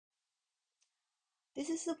This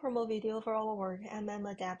is a promo video for our work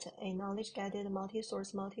MMAdapt, a knowledge-guided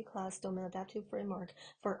multi-source multi-class domain adaptive framework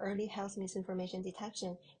for early health misinformation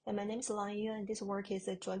detection. And my name is Lanyu, and this work is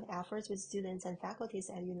a joint effort with students and faculties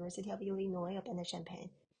at University of Illinois Urbana-Champaign.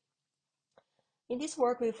 In this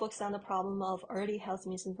work, we focus on the problem of early health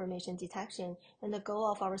misinformation detection, and the goal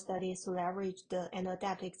of our study is to leverage and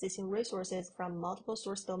adapt existing resources from multiple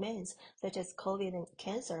source domains, such as COVID and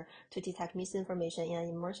cancer, to detect misinformation in an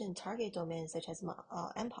emergent target domain, such as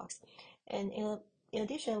mpox. And in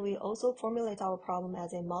addition, we also formulate our problem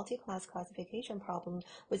as a multi-class classification problem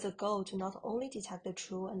with the goal to not only detect the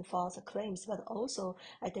true and false claims, but also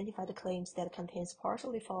identify the claims that contains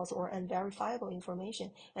partially false or unverifiable information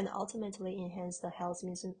and ultimately enhance the health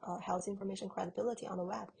information credibility on the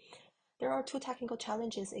web. There are two technical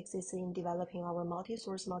challenges existing in developing our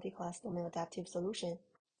multi-source, multi-class domain adaptive solution.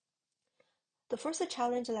 The first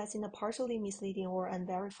challenge lies in the partially misleading or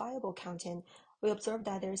unverifiable content. We observe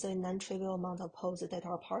that there is a non-trivial amount of posts that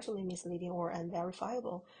are partially misleading or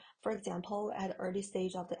unverifiable. For example, at the early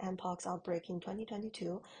stage of the mpox outbreak in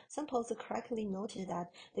 2022, some posts correctly noted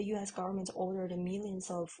that the US government ordered millions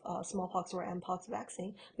of smallpox or mpox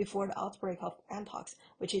vaccine before the outbreak of mpox,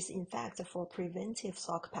 which is in fact for preventive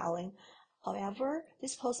stockpiling. However,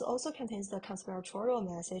 this post also contains the conspiratorial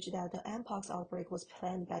message that the mpox outbreak was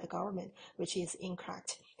planned by the government, which is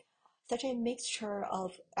incorrect. Such a mixture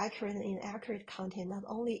of accurate and inaccurate content not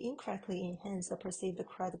only incorrectly enhance the perceived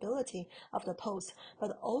credibility of the post,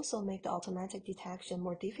 but also make the automatic detection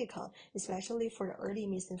more difficult, especially for the early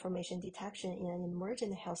misinformation detection in an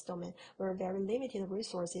emergent health domain where very limited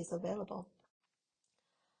resources available.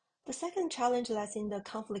 The second challenge lies in the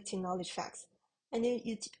conflicting knowledge facts. An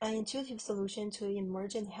intuitive solution to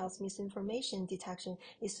emergent health misinformation detection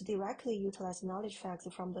is to directly utilize knowledge facts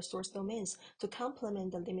from the source domains to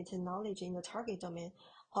complement the limited knowledge in the target domain.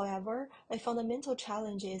 However, a fundamental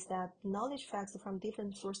challenge is that knowledge facts from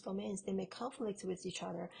different source domains, they may conflict with each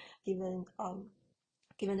other given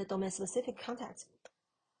the domain-specific context.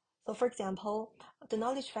 So for example, the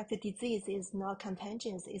knowledge fact that disease is not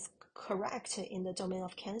contagious is correct in the domain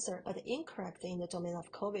of cancer, but incorrect in the domain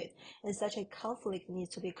of COVID, and such a conflict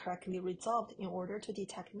needs to be correctly resolved in order to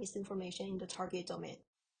detect misinformation in the target domain.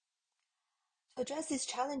 To address these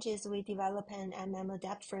challenges, we develop an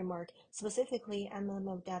MMAdapt framework. Specifically,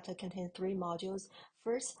 MMAdapt contains three modules.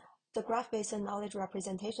 First, the graph-based knowledge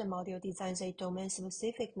representation module designs a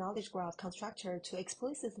domain-specific knowledge graph constructor to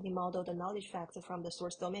explicitly model the knowledge facts from the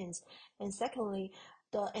source domains. And secondly,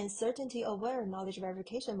 the uncertainty-aware knowledge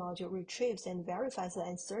verification module retrieves and verifies the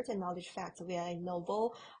uncertain knowledge facts via a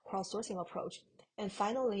novel cross-sourcing approach. And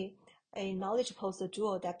finally, a knowledge post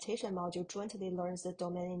dual adaptation module jointly learns the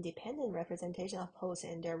domain-independent representation of posts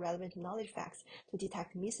and their relevant knowledge facts to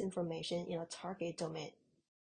detect misinformation in a target domain.